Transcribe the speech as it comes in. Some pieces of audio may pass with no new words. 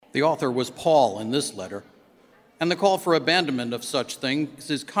The author was Paul in this letter, and the call for abandonment of such things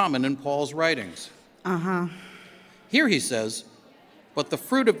is common in Paul's writings. Here he says, "But the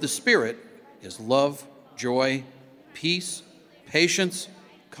fruit of the Spirit is love, joy, peace, patience,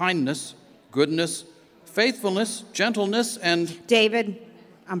 kindness, goodness, faithfulness, gentleness, and..." David,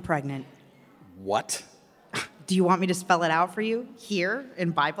 I'm pregnant. What? Do you want me to spell it out for you here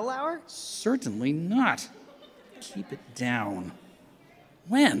in Bible Hour? Certainly not. Keep it down.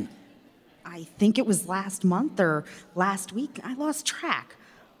 When? I think it was last month or last week. I lost track.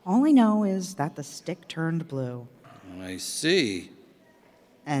 All I know is that the stick turned blue. I see.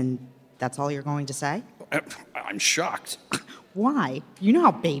 And that's all you're going to say? I'm shocked. Why? You know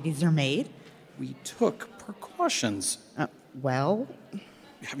how babies are made. We took precautions. Well?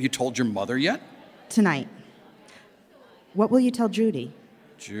 Have you told your mother yet? Tonight. What will you tell Judy?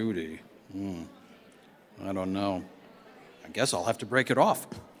 Judy? I don't know. I guess I'll have to break it off.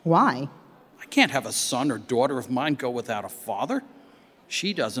 Why? I can't have a son or daughter of mine go without a father.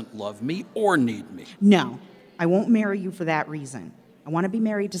 She doesn't love me or need me. No, I won't marry you for that reason. I want to be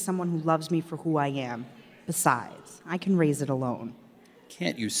married to someone who loves me for who I am. Besides, I can raise it alone.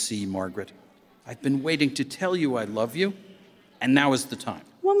 Can't you see, Margaret? I've been waiting to tell you I love you, and now is the time.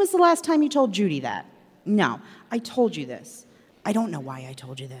 When was the last time you told Judy that? No, I told you this. I don't know why I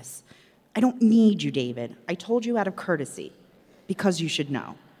told you this. I don't need you, David. I told you out of courtesy, because you should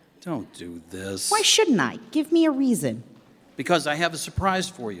know. Don't do this. Why shouldn't I? Give me a reason. Because I have a surprise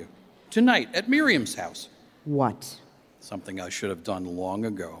for you. Tonight, at Miriam's house. What? Something I should have done long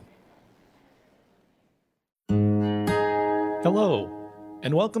ago. Hello,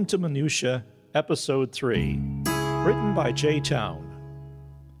 and welcome to Minutiae, Episode 3, written by Jay Town.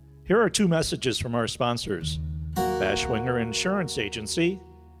 Here are two messages from our sponsors, Bashwinger Insurance Agency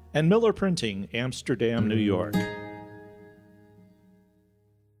and Miller Printing, Amsterdam, New York.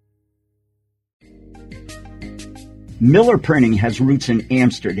 Miller Printing has roots in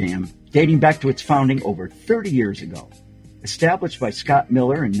Amsterdam, dating back to its founding over 30 years ago. Established by Scott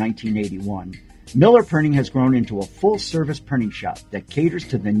Miller in 1981, Miller Printing has grown into a full-service printing shop that caters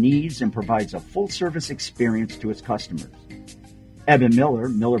to the needs and provides a full-service experience to its customers. Evan Miller,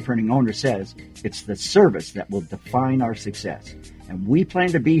 Miller Printing owner, says, "It's the service that will define our success, and we plan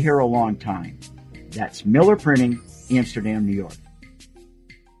to be here a long time." That's Miller Printing, Amsterdam, New York.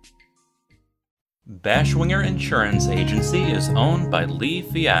 Bashwinger Insurance Agency is owned by Lee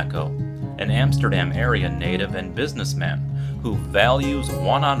Fiacco, an Amsterdam area native and businessman who values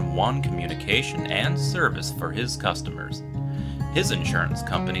one-on-one communication and service for his customers. His insurance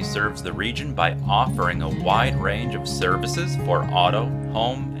company serves the region by offering a wide range of services for auto,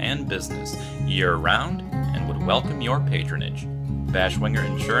 home, and business year-round and would welcome your patronage. Bashwinger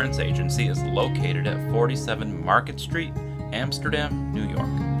Insurance Agency is located at 47 Market Street, Amsterdam, New York.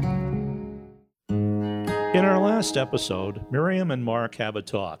 In our last episode, Miriam and Mark have a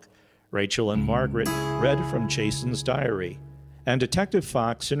talk. Rachel and Margaret read from Jason's diary, and Detective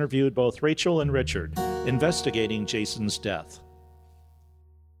Fox interviewed both Rachel and Richard, investigating Jason's death.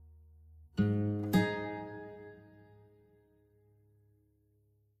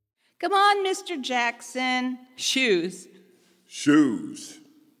 Come on, Mr. Jackson. Shoes. Shoes.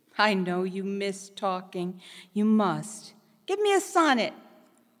 I know you miss talking. You must. Give me a sonnet.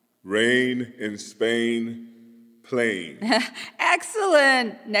 Rain in Spain, plain.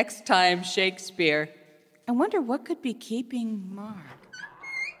 Excellent. Next time, Shakespeare. I wonder what could be keeping Mark.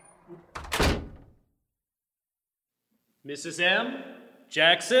 Mrs. M?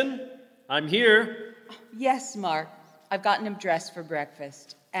 Jackson? I'm here. Yes, Mark. I've gotten him dressed for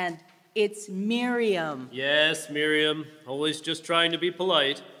breakfast. And it's Miriam. Yes, Miriam. Always just trying to be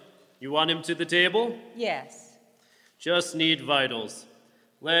polite. You want him to the table? Yes. Just need vitals.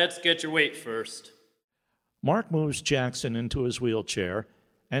 Let's get your weight first. Mark moves Jackson into his wheelchair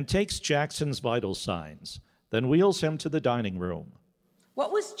and takes Jackson's vital signs, then wheels him to the dining room.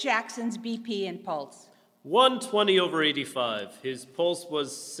 What was Jackson's BP and pulse? 120/85. His pulse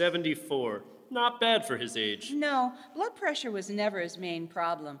was 74. Not bad for his age. No, blood pressure was never his main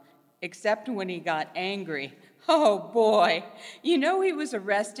problem, except when he got angry. Oh, boy. You know he was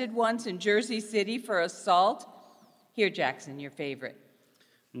arrested once in Jersey City for assault? Here, Jackson, your favorite.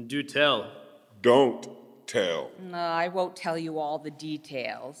 Do tell. Don't tell. I won't tell you all the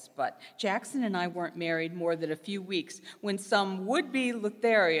details, but Jackson and I weren't married more than a few weeks when some would-be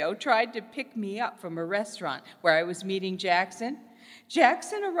Lothario tried to pick me up from a restaurant where I was meeting Jackson.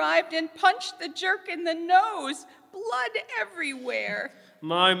 Jackson arrived and punched the jerk in the nose. Blood everywhere.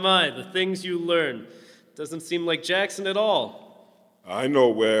 My, the things you learn. Doesn't seem like Jackson at all. I know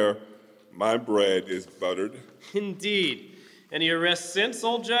where my bread is buttered. Indeed. Any arrests since,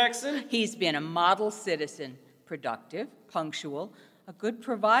 old Jackson? He's been a model citizen, productive, punctual, a good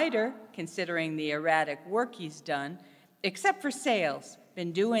provider, considering the erratic work he's done, except for sales.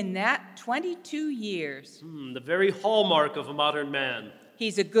 Been doing that 22 years. The very hallmark of a modern man.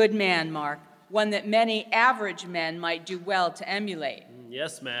 He's a good man, Mark, one that many average men might do well to emulate.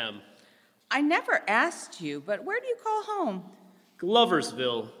 Yes, ma'am. I never asked you, but where do you call home?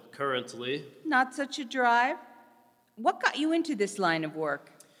 Gloversville, currently. Not such a drive. What got you into this line of work?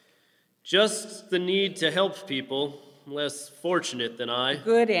 Just the need to help people, less fortunate than I.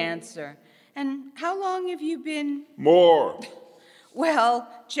 Good answer. And how long have you been... More. Well,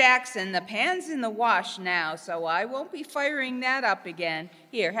 Jackson, the pan's in the wash now, so I won't be firing that up again.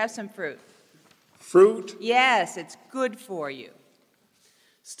 Here, have some fruit. Fruit? Yes, it's good for you.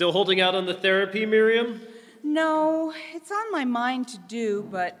 Still holding out on the therapy, Miriam? No, it's on my mind to do,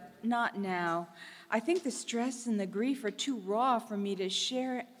 but not now. I think the stress and the grief are too raw for me to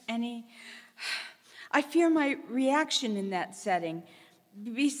share any. I fear my reaction in that setting.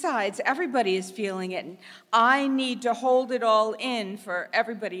 Besides, everybody is feeling it, and I need to hold it all in for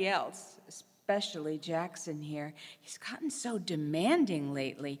everybody else, especially Jackson here. He's gotten so demanding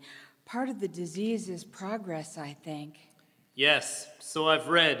lately. Part of the disease is progress, I think. Yes, so I've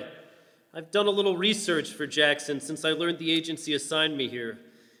read. I've done a little research for Jackson since I learned the agency assigned me here.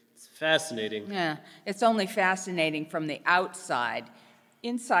 It's fascinating. Yeah, it's only fascinating from the outside.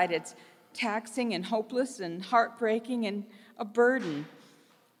 Inside, it's taxing and hopeless and heartbreaking and a burden.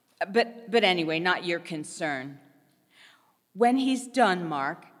 But anyway, not your concern. When he's done,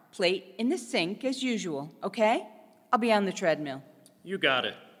 Mark, plate in the sink as usual, okay? I'll be on the treadmill. You got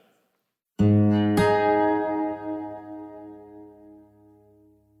it.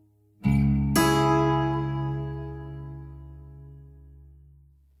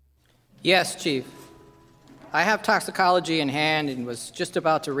 Yes, Chief. I have toxicology in hand and was just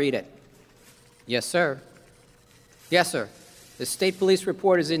about to read it. Yes, sir. Yes, sir. The state police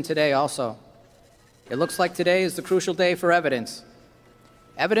report is in today also. It looks like today is the crucial day for evidence.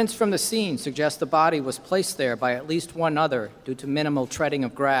 Evidence from the scene suggests the body was placed there by at least one other due to minimal treading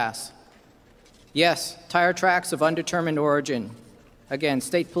of grass. Yes, tire tracks of undetermined origin. Again,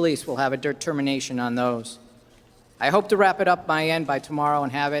 state police will have a determination on those. I hope to wrap it up my end by tomorrow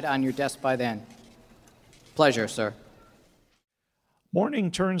and have it on your desk by then. Pleasure, sir. Morning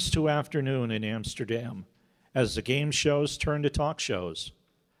turns to afternoon in Amsterdam as the game shows turn to talk shows,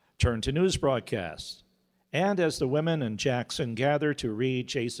 turn to news broadcasts, and as the women and Jackson gather to read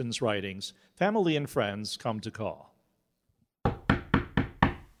Jason's writings, family and friends come to call.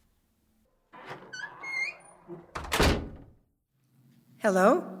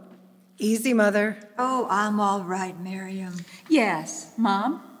 Hello? Easy, Mother. Oh, I'm all right, Miriam. Yes,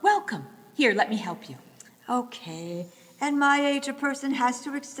 Mom, welcome. Here, let me help you. Okay. At my age, a person has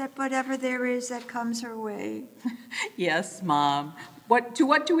to accept whatever there is that comes her way. Yes, Mom. What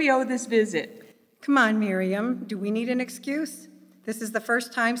do we owe this visit? Come on, Miriam. Do we need an excuse? This is the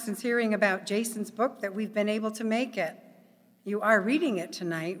first time since hearing about Jason's book that we've been able to make it. You are reading it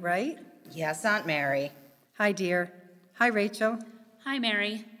tonight, right? Yes, Aunt Mary. Hi, dear. Hi, Rachel. Hi,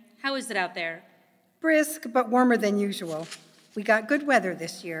 Mary. How is it out there? Brisk, but warmer than usual. We got good weather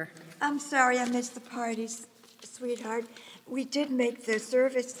this year. I'm sorry I missed the parties, sweetheart. We did make the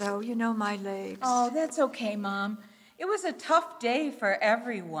service, though. You know my legs. Oh, that's okay, Mom. It was a tough day for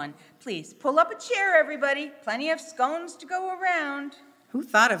everyone. Please, pull up a chair, everybody. Plenty of scones to go around. Who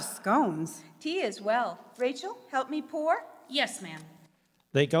thought of scones? Tea as well. Rachel, help me pour? Yes, ma'am.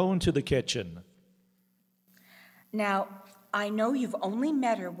 They go into the kitchen. Now, I know you've only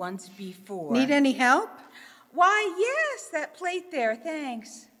met her once before. Need any help? Why, yes, that plate there,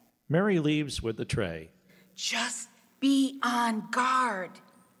 thanks. Mary leaves with the tray. Just be on guard.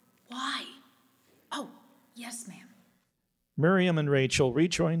 Why? Oh, yes, ma'am. Miriam and Rachel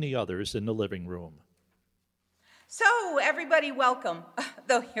rejoin the others in the living room. So, everybody, welcome.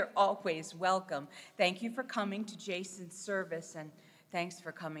 Though you're always welcome. Thank you for coming to Jason's service, and thanks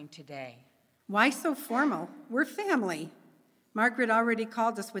for coming today. Why so formal? We're family. Margaret already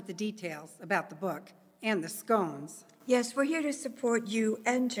called us with the details about the book and the scones. Yes, we're here to support you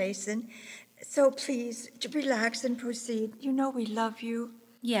and Jason. So please, relax and proceed. You know we love you.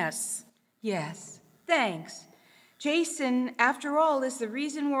 Yes. Yes, thanks. Jason, after all, is the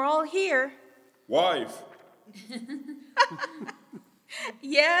reason we're all here. Wife.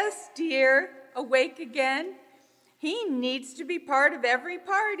 Yes, dear, awake again. He needs to be part of every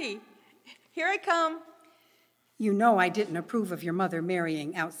party. Here I come. You know I didn't approve of your mother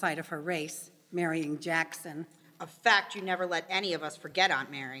marrying outside of her race, marrying Jackson. A fact you never let any of us forget,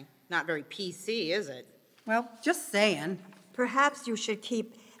 Aunt Mary. Not very PC, is it? Well, just saying. Perhaps you should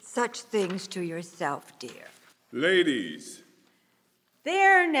keep such things to yourself, dear. Ladies,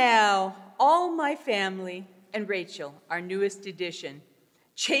 There now, all my family, and Rachel, our newest addition.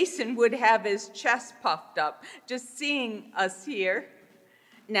 Jason would have his chest puffed up just seeing us here.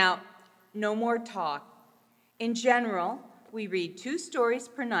 Now, no more talk. In general, we read 2 stories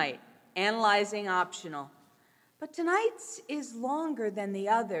per night, analyzing optional. But tonight's is longer than the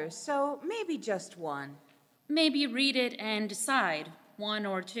others, so maybe just 1. Maybe read it and decide, 1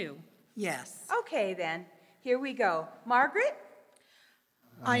 or 2. Yes. Okay, then. Here we go. Margaret?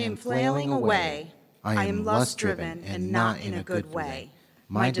 I am flailing away. I am lust-driven and not in a good way.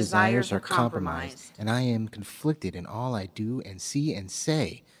 My desires are compromised, and I am conflicted in all I do and see and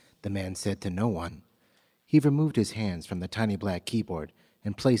say, the man said to no one. He removed his hands from the tiny black keyboard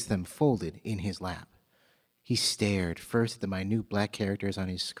and placed them folded in his lap. He stared first at the minute black characters on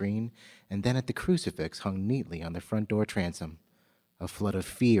his screen and then at the crucifix hung neatly on the front door transom. A flood of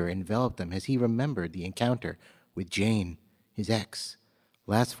fear enveloped him as he remembered the encounter with Jane, his ex,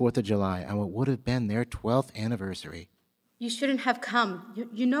 last 4th of July on what would have been their 12th anniversary. You shouldn't have come.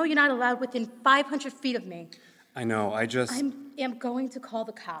 You know you're not allowed within 500 feet of me. I know, I am going to call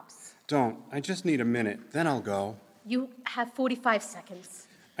the cops. Don't. I just need a minute, then I'll go. You have 45 seconds.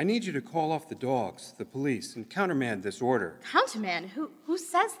 I need you to call off the dogs, the police, and countermand this order. Counterman? Who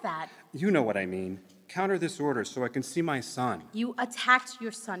says that? You know what I mean. Counter this order so I can see my son. You attacked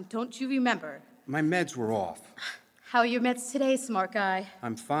your son, don't you remember? My meds were off. How are your meds today, smart guy?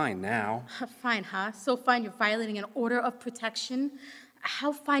 I'm fine now. Fine, huh? So fine you're violating an order of protection?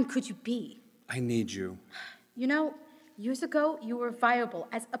 How fine could you be? I need you. You know, years ago you were viable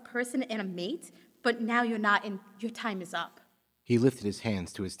as a person and a mate, but now you're not and your time is up. He lifted his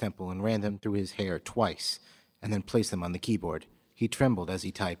hands to his temple and ran them through his hair twice, and then placed them on the keyboard. He trembled as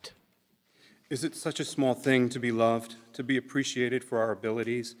he typed. Is it such a small thing to be loved, to be appreciated for our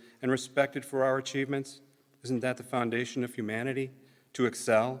abilities, and respected for our achievements? Isn't that the foundation of humanity? To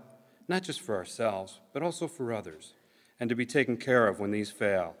excel, not just for ourselves, but also for others, and to be taken care of when these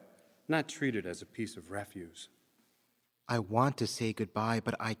fail, not treated as a piece of refuse. I want to say goodbye,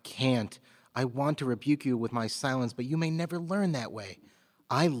 but I can't. I want to rebuke you with my silence, but you may never learn that way.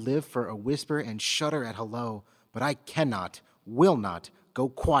 I live for a whisper and shudder at hello, but I cannot, will not, go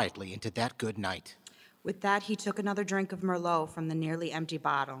quietly into that good night. With that, he took another drink of Merlot from the nearly empty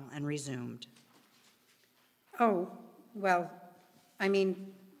bottle and resumed. Oh, well, I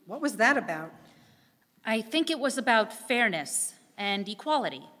mean, what was that about? I think it was about fairness and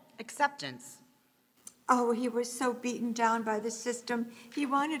equality. Acceptance. Oh, he was so beaten down by the system, he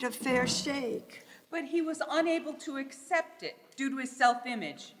wanted a fair shake. But he was unable to accept it due to his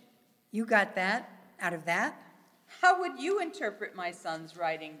self-image. You got that out of that? How would you interpret my son's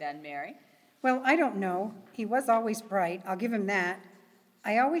writing then, Mary? Well, I don't know. He was always bright, I'll give him that.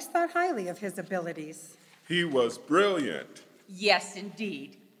 I always thought highly of his abilities. He was brilliant. Yes,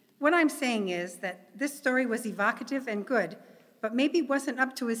 indeed. What I'm saying is that this story was evocative and good, but maybe wasn't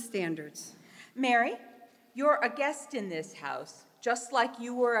up to his standards. Mary, you're a guest in this house, just like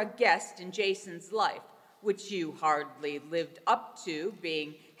you were a guest in Jason's life, which you hardly lived up to,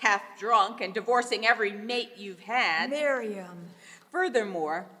 being half drunk and divorcing every mate you've had. Miriam.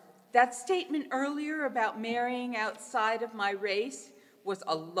 Furthermore, that statement earlier about marrying outside of my race was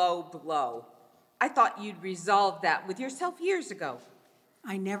a low blow. I thought you'd resolved that with yourself years ago.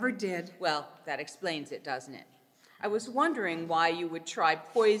 I never did. Well, that explains it, doesn't it? I was wondering why you would try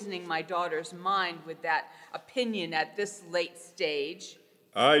poisoning my daughter's mind with that opinion at this late stage.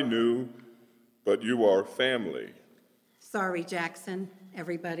 I knew, but you are family. Sorry, Jackson,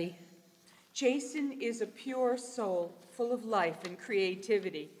 everybody. Jason is a pure soul, full of life and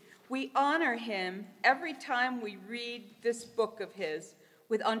creativity. We honor him every time we read this book of his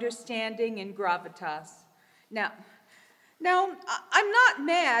with understanding and gravitas. Now, I'm not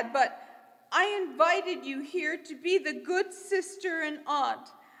mad, but I invited you here to be the good sister and aunt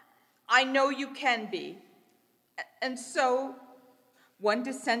I know you can be. And so, one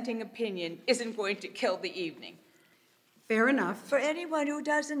dissenting opinion isn't going to kill the evening. Fair enough. For anyone who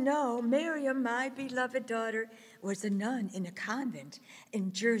doesn't know, Miriam, my beloved daughter, was a nun in a convent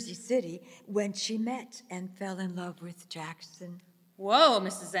in Jersey City when she met and fell in love with Jackson. Whoa,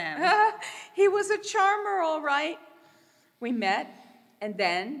 Mrs. M. He was a charmer, all right. We met, and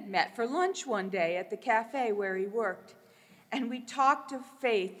then met for lunch one day at the cafe where he worked. And we talked of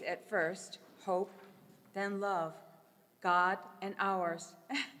faith at first, hope, then love, God and ours.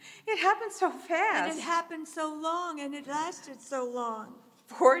 It happened so fast. And it happened so long, and it lasted so long.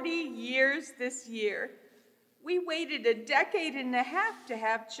 40 years this year. We waited a decade and a half to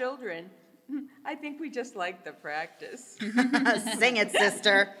have children. I think we just like the practice. Sing it,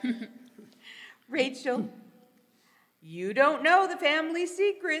 sister. Rachel, you don't know the family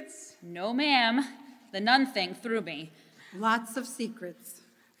secrets. No, ma'am. The nun thing threw me. Lots of secrets.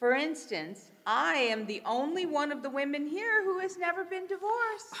 For instance, I am the only one of the women here who has never been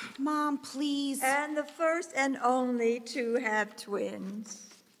divorced. Mom, please. And the first and only to have twins.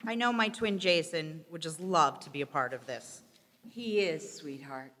 I know my twin Jason would just love to be a part of this. He is,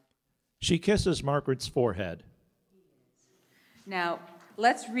 sweetheart. She kisses Margaret's forehead. Now,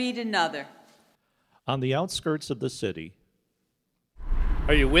 let's read another. On the outskirts of the city.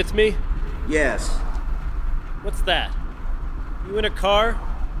 Are you with me? Yes. What's that? You in a car?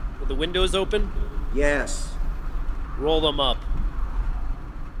 With the windows open? Yes. Roll them up.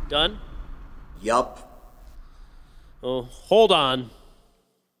 Done? Yup. Oh, hold on.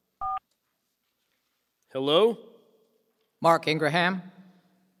 Hello? Mark Ingraham?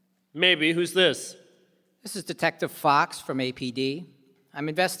 Maybe. Who's this? This is Detective Fox from APD. I'm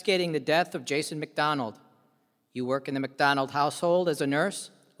investigating the death of Jason McDonald. You work in the McDonald household as a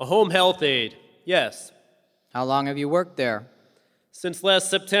nurse? A home health aide, yes. How long have you worked there? Since last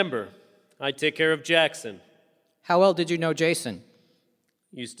September. I take care of Jackson. How well did you know Jason?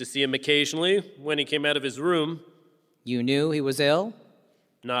 Used to see him occasionally when he came out of his room. You knew he was ill?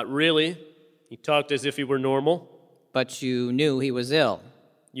 Not really. He talked as if he were normal. But you knew he was ill.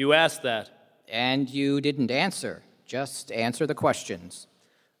 You asked that. And you didn't answer. Just answer the questions.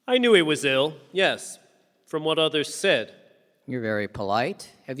 I knew he was ill, yes, from what others said. You're very polite.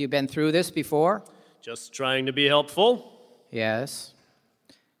 Have you been through this before? Just trying to be helpful. Yes.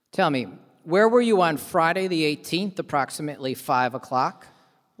 Tell me, where were you on Friday the 18th, approximately 5 o'clock?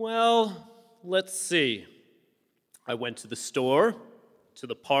 Well, let's see. I went to the store, to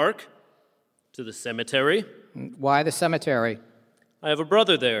the park, to the cemetery. Why the cemetery? I have a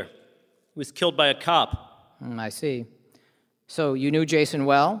brother there. He was killed by a cop. I see. So you knew Jason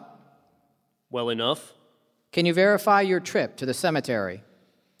well? Well enough. Can you verify your trip to the cemetery?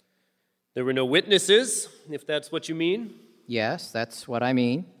 There were no witnesses, if that's what you mean. Yes, that's what I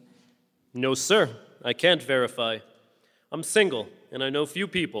mean. No, sir. I can't verify. I'm single, and I know few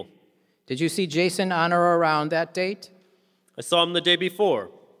people. Did you see Jason on or around that date? I saw him the day before.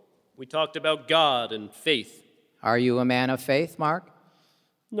 We talked about God and faith. Are you a man of faith, Mark?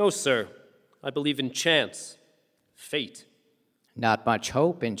 No, sir. I believe in chance, fate. Not much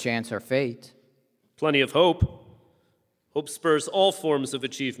hope in chance or fate. Plenty of hope. Hope spurs all forms of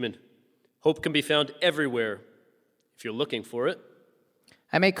achievement. Hope can be found everywhere, if you're looking for it.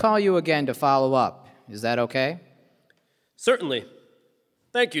 I may call you again to follow up. Is that okay? Certainly.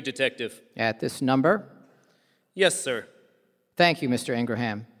 Thank you, Detective. At this number? Yes, sir. Thank you, Mr.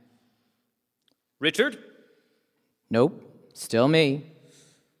 Ingraham. Richard? Nope. Still me.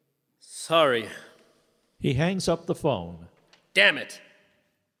 Sorry. He hangs up the phone. Damn it.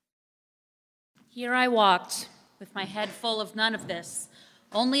 Here I walked, with my head full of none of this,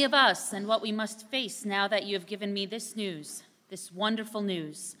 only of us and what we must face now that you have given me this news, this wonderful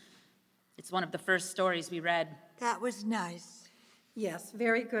news. It's one of the first stories we read. That was nice. Yes,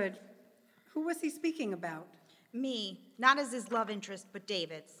 very good. Who was he speaking about? Me. Not as his love interest, but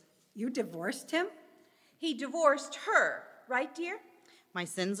David's. You divorced him? He divorced her, right, dear? My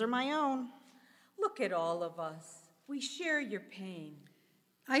sins are my own. Look at all of us. We share your pain.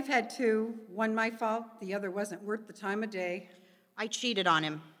 I've had two. One my fault, the other wasn't worth the time of day. I cheated on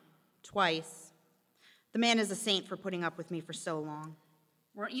him. Twice. The man is a saint for putting up with me for so long.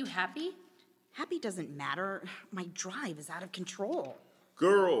 Weren't you happy? Happy doesn't matter. My drive is out of control.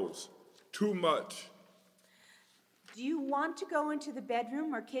 Girls, too much. Do you want to go into the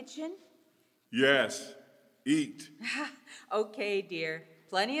bedroom or kitchen? Yes, eat. Okay, dear.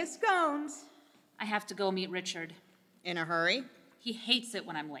 Plenty of scones. I have to go meet Richard. In a hurry? He hates it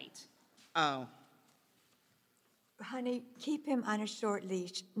when I'm late. Oh. Honey, keep him on a short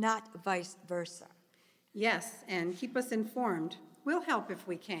leash, not vice versa. Yes, and keep us informed. We'll help if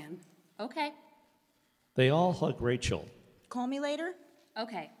we can. Okay. They all hug Rachel. Call me later?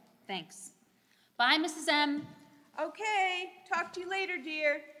 Okay, thanks. Bye, Mrs. M. Okay, talk to you later,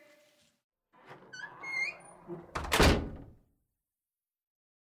 dear.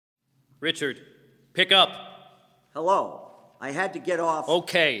 Richard, pick up. Hello. I had to get off.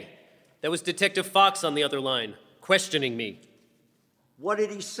 Okay. That was Detective Fox on the other line, questioning me. What did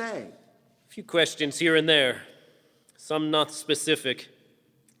he say? A few questions here and there. Some not specific.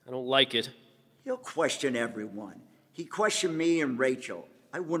 I don't like it. He'll question everyone. He questioned me and Rachel.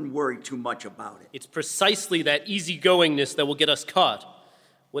 I wouldn't worry too much about it. It's precisely that easygoingness that will get us caught.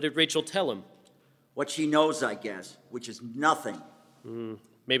 What did Rachel tell him? What she knows, I guess, which is nothing.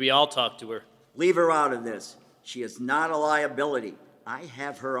 Maybe I'll talk to her. Leave her out of this. She is not a liability. I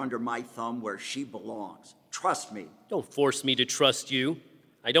have her under my thumb where she belongs. Trust me. Don't force me to trust you.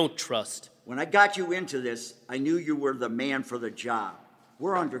 I don't trust. When I got you into this, I knew you were the man for the job.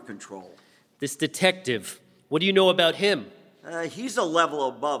 We're under control. This detective, what do you know about him? He's a level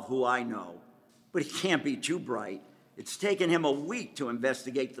above who I know, but he can't be too bright. It's taken him a week to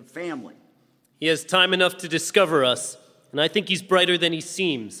investigate the family. He has time enough to discover us, and I think he's brighter than he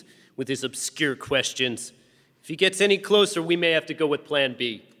seems with his obscure questions. If he gets any closer, we may have to go with Plan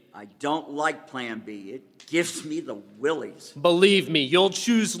B. I don't like Plan B. It gives me the willies. Believe me, you'll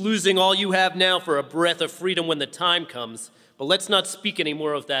choose losing all you have now for a breath of freedom when the time comes. But let's not speak any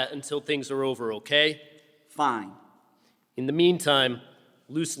more of that until things are over, okay? Fine. In the meantime,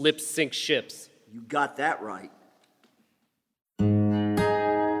 loose lips sink ships. You got that right.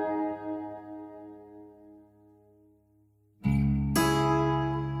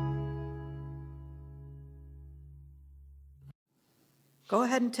 Go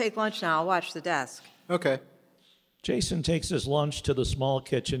ahead and take lunch now. I'll watch the desk. Okay. Jason takes his lunch to the small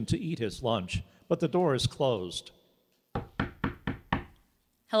kitchen to eat his lunch, but the door is closed.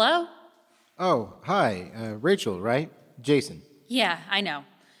 Hello? Oh, hi. Rachel, right? Jason. Yeah, I know.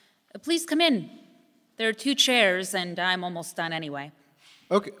 Please come in. There are 2 chairs, and I'm almost done anyway.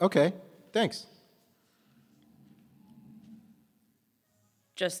 Okay. Thanks.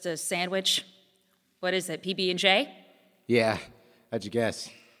 Just a sandwich? What is it, PB&J? Yeah, how'd you guess?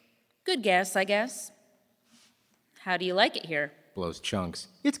 Good guess, I guess. How do you like it here? Blows chunks.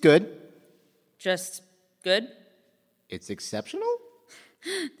 It's good. Just good? It's exceptional?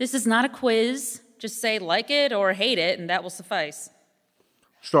 This is not a quiz. Just say like it or hate it, and that will suffice.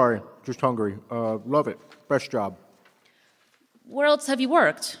 Sorry, just hungry. Love it. Best job. Where else have you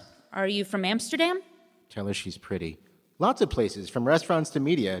worked? Are you from Amsterdam? Tell her she's pretty. Lots of places, from restaurants to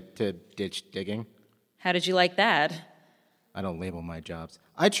media to ditch digging. How did you like that? I don't label my jobs.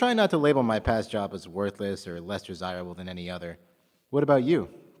 I try not to label my past job as worthless or less desirable than any other. What about you?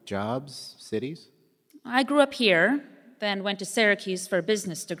 Jobs? Cities? I grew up here, then went to Syracuse for a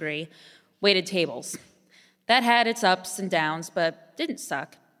business degree, waited tables. That had its ups and downs, but didn't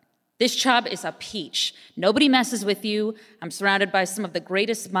suck. This job is a peach. Nobody messes with you. I'm surrounded by some of the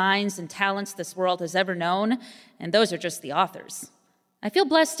greatest minds and talents this world has ever known, and those are just the authors. I feel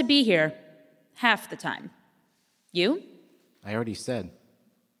blessed to be here, half the time. You? I already said.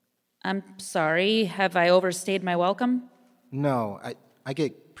 I'm sorry. Have I overstayed my welcome? No, I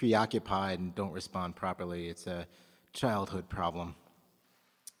get preoccupied and don't respond properly. It's a childhood problem.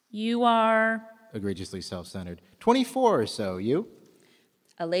 You are? Egregiously self-centered. 24 or so, you?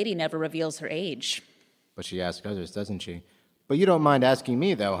 A lady never reveals her age. But she asks others, doesn't she? But you don't mind asking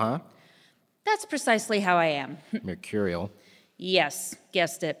me, though, huh? That's precisely how I am. Mercurial. Yes,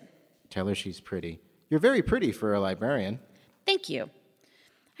 guessed it. Tell her she's pretty. You're very pretty for a librarian. Thank you.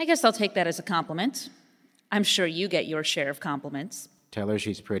 I guess I'll take that as a compliment. I'm sure you get your share of compliments. Tell her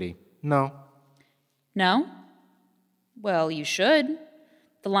she's pretty. No. No? Well, you should.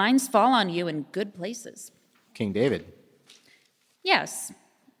 The lines fall on you in good places. King David. Yes.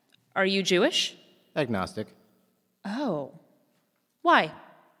 Are you Jewish? Agnostic. Oh. Why?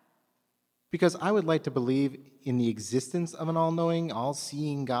 Because I would like to believe in the existence of an all-knowing,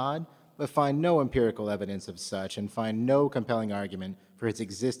 all-seeing God, but find no empirical evidence of such and find no compelling argument for his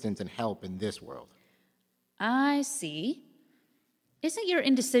existence and help in this world. I see. Isn't your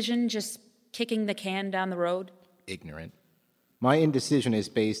indecision just kicking the can down the road? Ignorant. My indecision is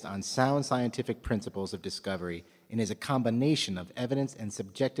based on sound scientific principles of discovery and is a combination of evidence and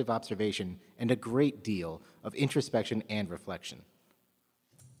subjective observation and a great deal of introspection and reflection.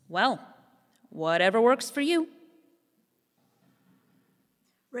 Well, whatever works for you.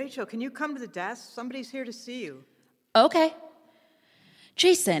 Rachel, can you come to the desk? Somebody's here to see you. Okay.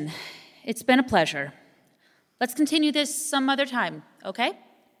 Jason, it's been a pleasure. Let's continue this some other time, okay?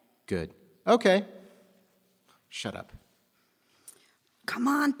 Good. Okay. Shut up. Come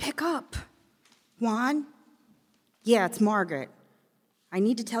on, pick up. Juan? Yeah, it's Margaret. I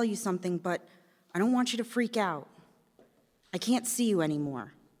need to tell you something, but I don't want you to freak out. I can't see you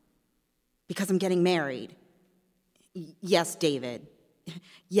anymore because I'm getting married. Yes, David.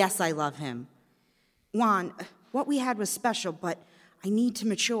 Yes, I love him. Juan, what we had was special, but I need to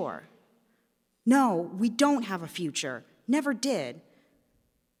mature. No, we don't have a future. Never did.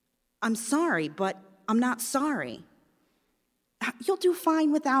 I'm sorry, but I'm not sorry. You'll do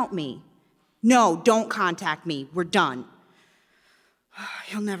fine without me. No, don't contact me. We're done.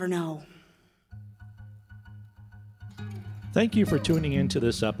 You'll never know. Thank you for tuning in to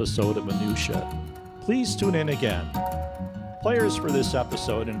this episode of Minutiae. Please tune in again. Players for this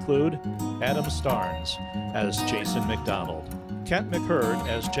episode include Adam Starnes as Jason McDonald, Kent McHurd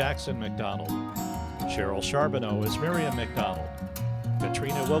as Jackson McDonald, Cheryl Charbonneau as Miriam McDonald,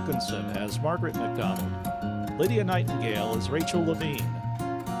 Katrina Wilkinson as Margaret McDonald, Lydia Nightingale as Rachel Levine,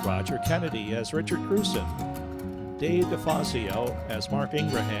 Roger Kennedy as Richard Cruson, Dave DeFazio as Mark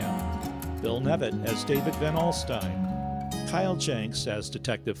Ingraham, Bill Nevitt as David Van Alstyne, Kyle Jenks as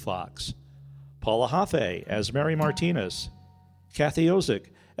Detective Fox, Paula Hafe as Mary Martinez, Kathy Ozick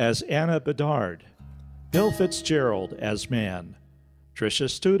as Anna Bedard, Bill Fitzgerald as Man, Tricia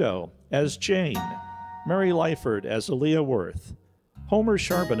Studo as Jane, Mary Lyford as Aaliyah Worth, Homer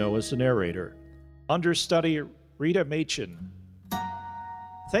Charbonneau as the narrator, understudy Rita Machin.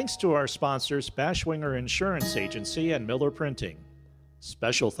 Thanks to our sponsors, Bashwinger Insurance Agency and Miller Printing.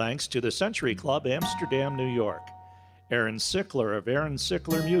 Special thanks to the Century Club, Amsterdam, New York. Aaron Sickler of Aaron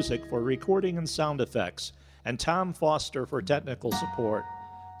Sickler Music for recording and sound effects, and Tom Foster for technical support.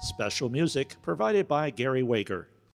 Special music provided by Gary Waker.